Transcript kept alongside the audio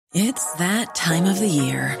It's that time of the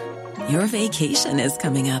year. Your vacation is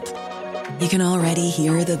coming up. You can already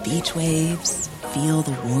hear the beach waves, feel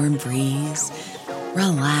the warm breeze,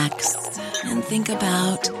 relax, and think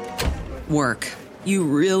about work. You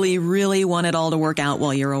really, really want it all to work out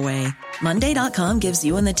while you're away. Monday.com gives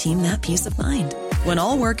you and the team that peace of mind. When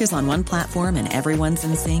all work is on one platform and everyone's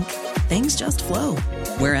in sync, things just flow.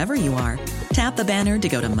 Wherever you are, tap the banner to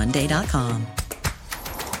go to Monday.com.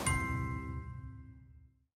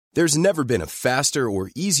 There's never been a faster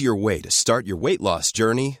or easier way to start your weight loss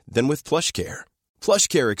journey than with PlushCare.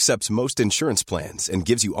 PlushCare accepts most insurance plans and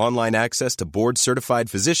gives you online access to board-certified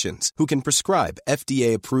physicians who can prescribe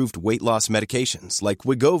FDA-approved weight loss medications like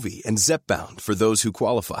Wegovy and Zepbound for those who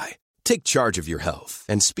qualify. Take charge of your health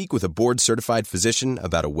and speak with a board-certified physician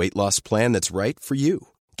about a weight loss plan that's right for you.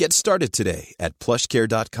 Get started today at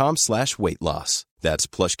plushcare.com/weight loss. That's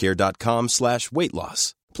plushcare.com/weight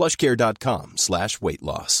loss. plushcare.com/weight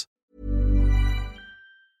loss.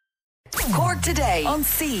 Cork Today on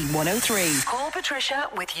C103. Call Patricia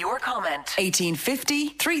with your comment. 1850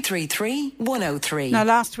 333 103. Now,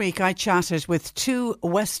 last week I chatted with two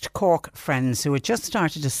West Cork friends who had just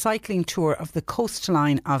started a cycling tour of the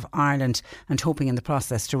coastline of Ireland and hoping in the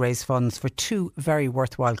process to raise funds for two very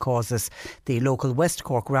worthwhile causes: the local West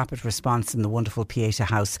Cork Rapid Response and the wonderful Pieta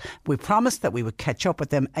House. We promised that we would catch up with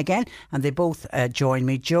them again, and they both joined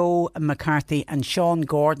me, Joe McCarthy and Sean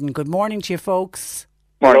Gordon. Good morning to you folks.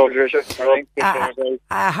 Morning, Patricia.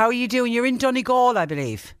 How are you doing? You're in Donegal, I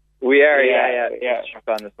believe. We are, yeah.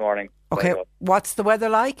 On this morning. Okay, what's the weather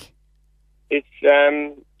like? It's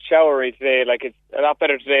showery today. Like, it's a lot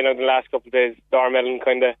better today than the last couple of days. Storm Ellen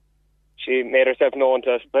she made herself known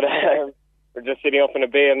to us, but we're just sitting up in a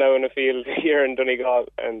bay now in a field here in Donegal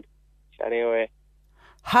and chatting away.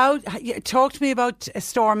 Talk to me about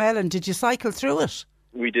Storm Ellen. Did you cycle through it?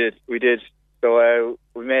 We did. So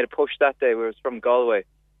we made a push that day. We was from Galway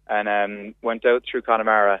and went out through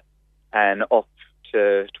Connemara and up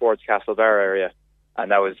towards Castlebar area,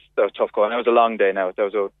 and that was tough going. That was a long day. Now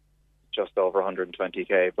that was just over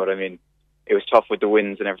 120k, but I mean, it was tough with the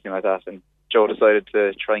winds and everything like that. And Joe decided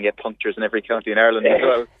to try and get punctures in every county in Ireland as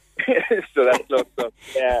well. So that's tough.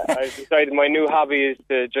 Yeah, I decided my new hobby is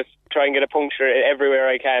to just try and get a puncture everywhere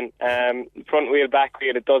I can. Front wheel, back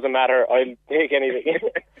wheel, it doesn't matter. I'll take anything.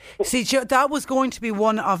 See, Joe, that was going to be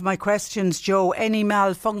one of my questions, Joe. Any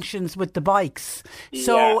malfunctions with the bikes?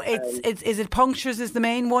 So is it punctures is the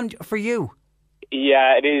main one for you?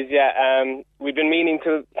 Yeah, it is. Yeah, we've been meaning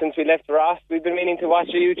to, since we left Ross, we've been meaning to watch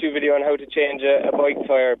a YouTube video on how to change a bike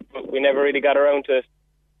tyre, but we never really got around to it.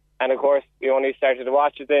 And of course, we only started to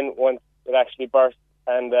watch it then once it actually burst.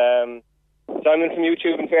 And Simon from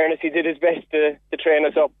YouTube, in fairness, he did his best to train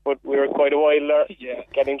us up, but we were quite a while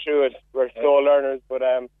getting through it. We're slow learners, but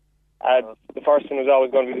the first one was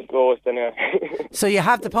always going to be the slowest anyway. So you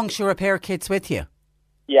have the puncture repair kits with you?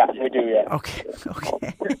 Yeah, we do, yeah. Okay.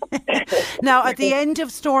 Now, at the end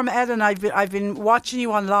of Storm Ellen, I've been watching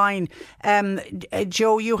you online.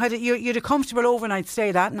 Joe, you had a comfortable overnight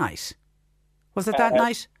stay that night. Was it that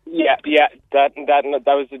night? Yeah. That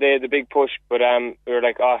was the day of the big push. But we were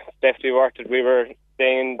like, it's definitely worth it. We were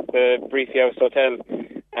staying in the Briefy House Hotel,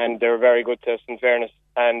 and they were very good to us, in fairness.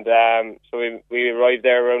 And so we arrived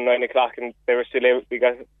there around 9 o'clock, and they were still out. We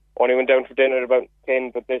only went down for dinner at about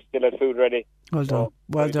 10, but they still had food ready. Well done.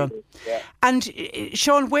 Yeah. And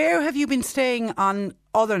Sean, where have you been staying on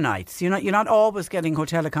other nights? You're not always getting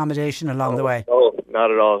hotel accommodation along the way. No, not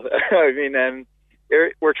at all. I mean,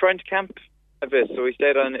 we're trying to camp a bit, so we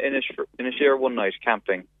stayed on Inishere one night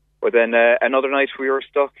camping, but then another night we were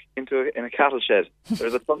stuck in a cattle shed.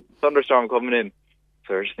 There's a thunderstorm coming in,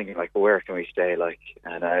 so we're just thinking, like, well, where can we stay? Like,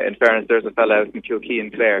 and in fairness, there's a fella out in Kilkee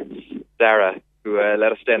and Clare, Dara, who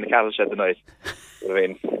let us stay in the cattle shed the night. I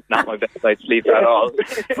mean, not my best night's sleep at all.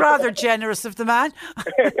 Rather generous of the man.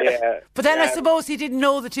 Yeah. But then I suppose he didn't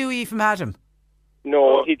know the two of you from Adam.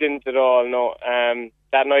 No, he didn't at all. No.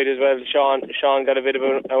 That night as well, Sean got a bit of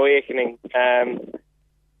an awakening. I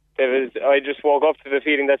just woke up to the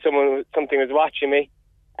feeling that something was watching me.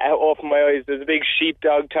 I opened my eyes. There's a big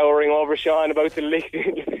sheepdog towering over Sean, about to lick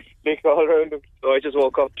all around him. So I just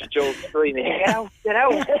woke up to Joe screaming, "Get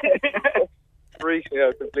out!" Freaking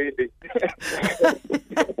out completely.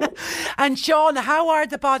 And Sean, how are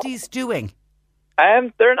the bodies doing?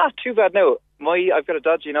 They're not too bad now. I've got a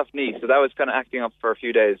dodgy enough knee, so that was kind of acting up for a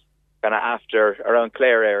few days, kind of after around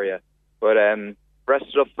Clare area. But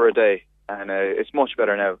rested up for a day, and it's much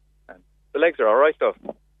better now. And the legs are all right, though,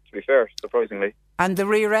 to be fair, surprisingly. And the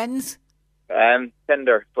rear ends?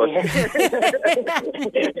 Tender, but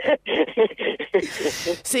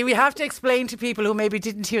See, we have to explain to people who maybe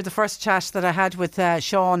didn't hear the first chat that I had with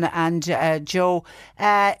Sean and Joe.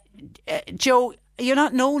 Joe, you're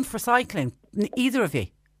not known for cycling, either of you.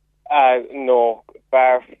 No,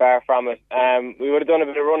 far from it. We would have done a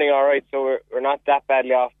bit of running, all right, so we're not that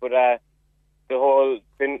badly off. But the whole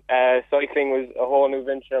cycling was a whole new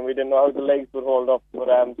venture, and we didn't know how the legs would hold up. But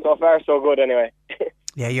so far, so good anyway.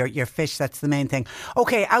 Yeah, you're fish, that's the main thing.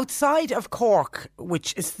 OK, outside of Cork,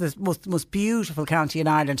 which is the most beautiful county in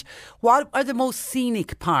Ireland, what are the most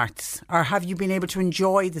scenic parts, or have you been able to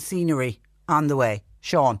enjoy the scenery on the way?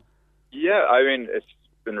 Sean? yeah, I mean, it's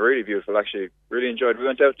been really beautiful, actually. Really enjoyed. We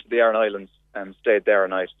went out to the Aran Islands and stayed there a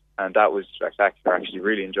night, and that was spectacular. Actually,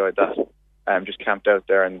 really enjoyed that. Just camped out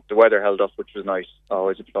there, and the weather held up, which was nice.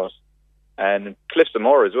 Always a plus. And Cliffs of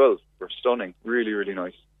Moher as well were stunning. Really, really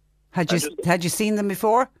nice. Had you seen them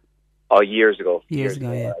before? Oh, years ago. Years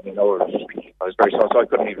ago, yeah. I mean, I was very small, so I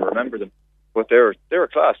couldn't even remember them. But they were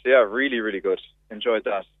class. Yeah, really, really good. Enjoyed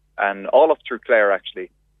that. And all up through Clare,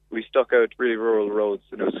 actually. We stuck out really rural roads,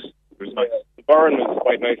 and it was nice. The Burren was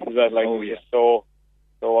quite nice as well. Like, it was just so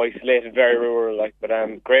isolated, very rural. Like, but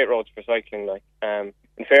great roads for cycling. Like,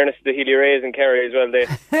 in fairness to the Healy Rays and Kerry as well,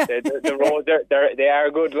 the roads they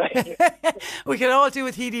are good. Like, we can all do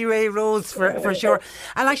with Healy Ray roads for sure.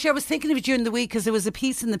 And actually, I was thinking of it during the week because there was a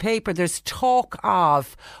piece in the paper. There's talk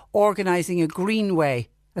of organising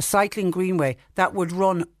a cycling greenway that would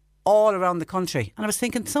run all around the country, and I was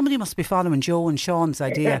thinking somebody must be following Joe and Sean's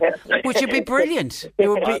idea, which would be brilliant. It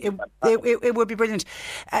would be brilliant.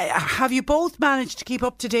 Have you both managed to keep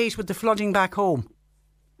up to date with the flooding back home?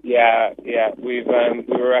 Yeah. We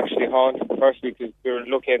were actually haunted the first week because we were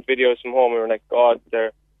looking at videos from home. We were like, God,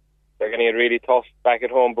 they're getting it really tough back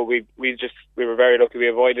at home. But we were very lucky. We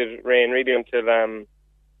avoided rain really until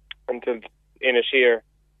Inisheer,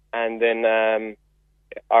 and then.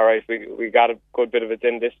 All right, we got a good bit of it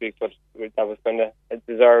in this week, but that was kind of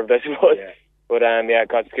deserved, I suppose. Yeah. But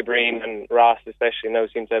God, Skibbereen and Ross especially now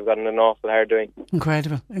seem to have gotten an awful hard doing.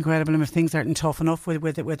 Incredible. And if things aren't tough enough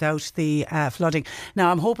without the flooding.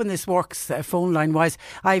 Now, I'm hoping this works phone line wise.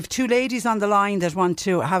 I have two ladies on the line that want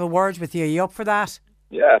to have a word with you. Are you up for that?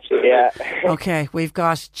 Yeah, absolutely. Yeah. Okay, we've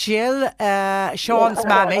got Jill, Sean's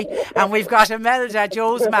mammy, and we've got Imelda,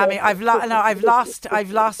 Joe's mammy. I've lost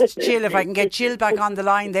Jill. If I can get Jill back on the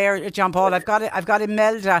line there, John Paul. I've got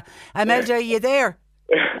Imelda. Imelda, are you there?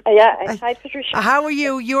 Yeah, hi Patricia. How are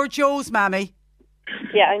you? You're Joe's mammy.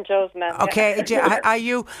 Yeah, I'm Joe's mammy. Okay,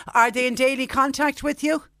 are they in daily contact with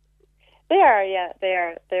you? They are. Yeah, they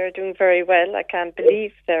are. They're doing very well. I can't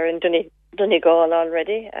believe they're in Donegal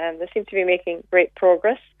already, and they seem to be making great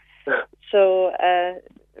progress. So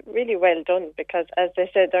really well done, because as they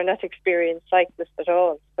said, they're not experienced cyclists at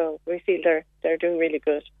all, so we feel they're doing really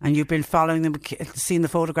good. And you've been following them, seeing the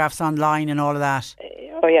photographs online and all of that?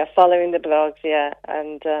 Oh yeah, following the blogs, yeah,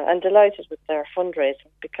 and delighted with their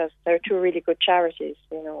fundraising, because they're two really good charities.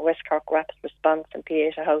 You know, West Cork Rapid Response and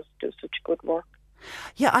Pieta House do such good work.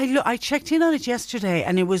 Yeah, I checked in on it yesterday,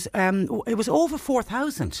 and it was over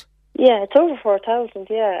 4,000. Yeah, it's over 4,000.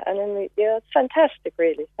 Yeah, and then it's fantastic,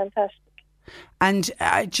 really fantastic. And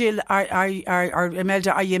Jill, or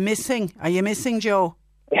Imelda, are you missing Joe?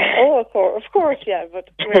 Oh, of course, yeah. But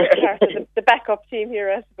we're part of the backup team here,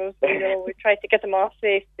 I suppose. You know, we try to get them off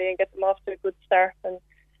safely and get them off to a good start, and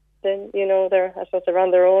then they're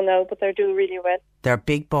on their own now, but they're doing really well. They're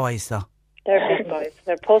big boys, though. They're big boys.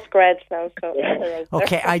 They're post-grads now, so they're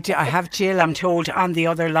okay. I have Jill, I'm told, on the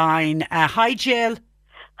other line. Hi, Jill.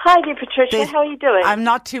 Hi dear Patricia, how are you doing? I'm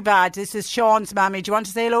not too bad. This is Sean's mammy. Do you want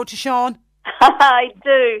to say hello to Sean? I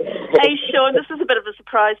do. Hey Sean, this is a bit of a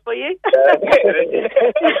surprise for you.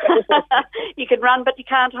 You can run but you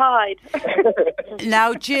can't hide.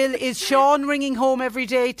 Now Jill, is Sean ringing home every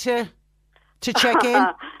day to check in?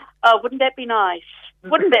 Oh, wouldn't that be nice?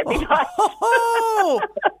 Wouldn't that be nice? Oh,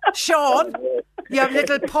 Sean, you have a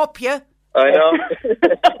little pup, yeah? I know.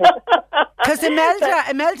 Because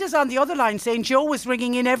Imelda's on the other line saying Joe was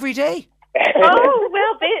ringing in every day. Oh,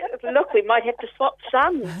 well, look, we might have to swap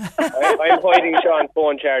sons. I'm hiding Sean's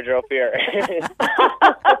phone charger up here.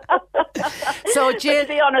 So, Jill, to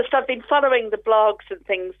be honest, I've been following the blogs and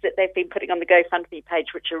things that they've been putting on the GoFundMe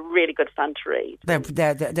page, which are really good fun to read.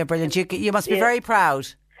 They're brilliant. You must be very proud.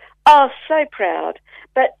 Oh, so proud.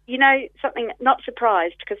 But, something, not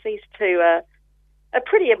surprised, because these two are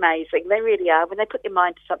pretty amazing. They really are. When they put their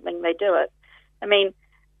mind to something, they do it. I mean,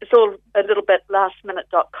 it's all a little bit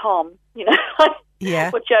lastminute.com, yeah.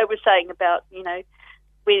 What Joe was saying about,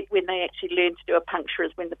 when they actually learn to do a puncture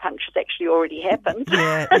is when the puncture's actually already happened.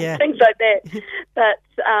 Yeah. Things like that. But,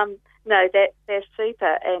 no, they're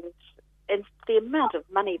super, and the amount of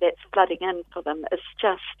money that's flooding in for them is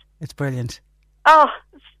just... It's brilliant. Oh,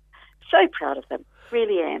 so proud of them.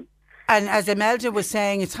 Really am. And as Imelda was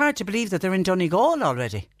saying, it's hard to believe that they're in Donegal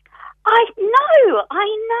already. I know.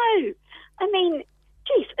 I mean,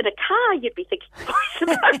 geez, in a car you'd be thinking twice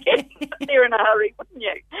about it. They're in a hurry, wouldn't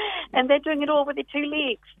you? And they're doing it all with their two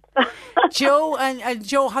legs. Joe, and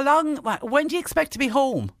Joe, when do you expect to be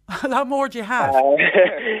home? How long more do you have? We're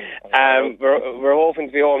hoping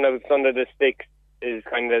to be home now. Sunday the 6th is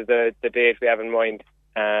kind of the date we have in mind.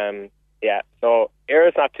 Yeah, so here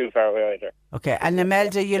it's not too far away either. Okay, and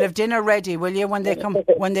Imelda, you'll have dinner ready, will you, when they come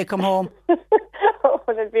home? Oh,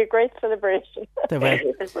 it'll be a great celebration. They will.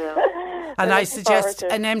 And I suggest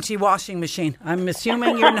an empty washing machine. I'm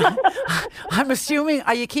assuming you're not. I'm assuming.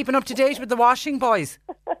 Are you keeping up to date with the washing, boys?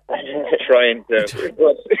 Trying to.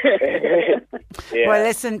 Yeah. Well,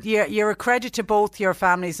 listen, you're a credit to both your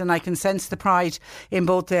families, and I can sense the pride in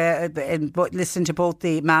both. Listen to both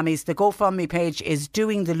the mammies. The GoFundMe page is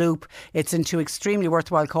doing the loop. It's into extremely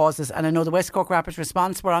worthwhile causes, and I know the West Cork Rapid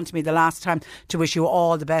Response were on to me the last time to wish you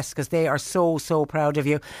all the best because they are so proud of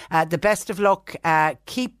you. The best of luck.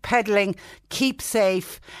 Keep pedalling. Keep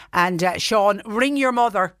safe. And Sean, ring your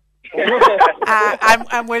mother.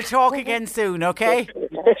 And we'll talk again soon, okay?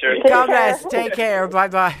 Sure. God bless. Take care.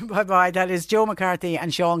 Bye-bye. That is Joe McCarthy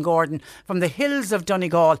and Sean Gordon from the hills of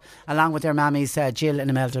Donegal, along with their mammies Jill and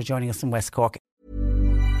Imelda, joining us in West Cork.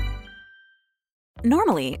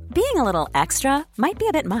 Normally, being a little extra might be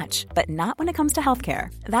a bit much, but not when it comes to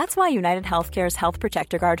healthcare. That's why United Healthcare's Health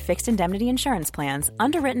Protector Guard fixed indemnity insurance plans,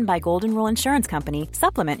 underwritten by Golden Rule Insurance Company,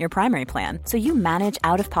 supplement your primary plan so you manage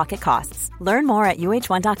out-of-pocket costs. Learn more at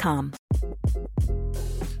UH1.com.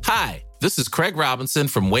 Hi, this is Craig Robinson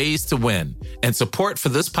from Ways to Win, and support for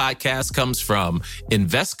this podcast comes from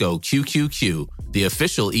Invesco QQQ, the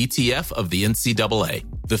official ETF of the NCAA.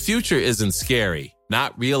 The future isn't scary.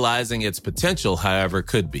 Not realizing its potential, however,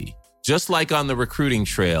 could be. Just like on the recruiting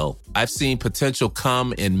trail, I've seen potential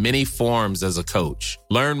come in many forms as a coach.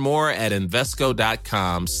 Learn more at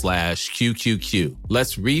Invesco.com/QQQ.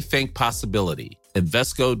 Let's rethink possibility.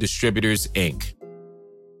 Invesco Distributors, Inc.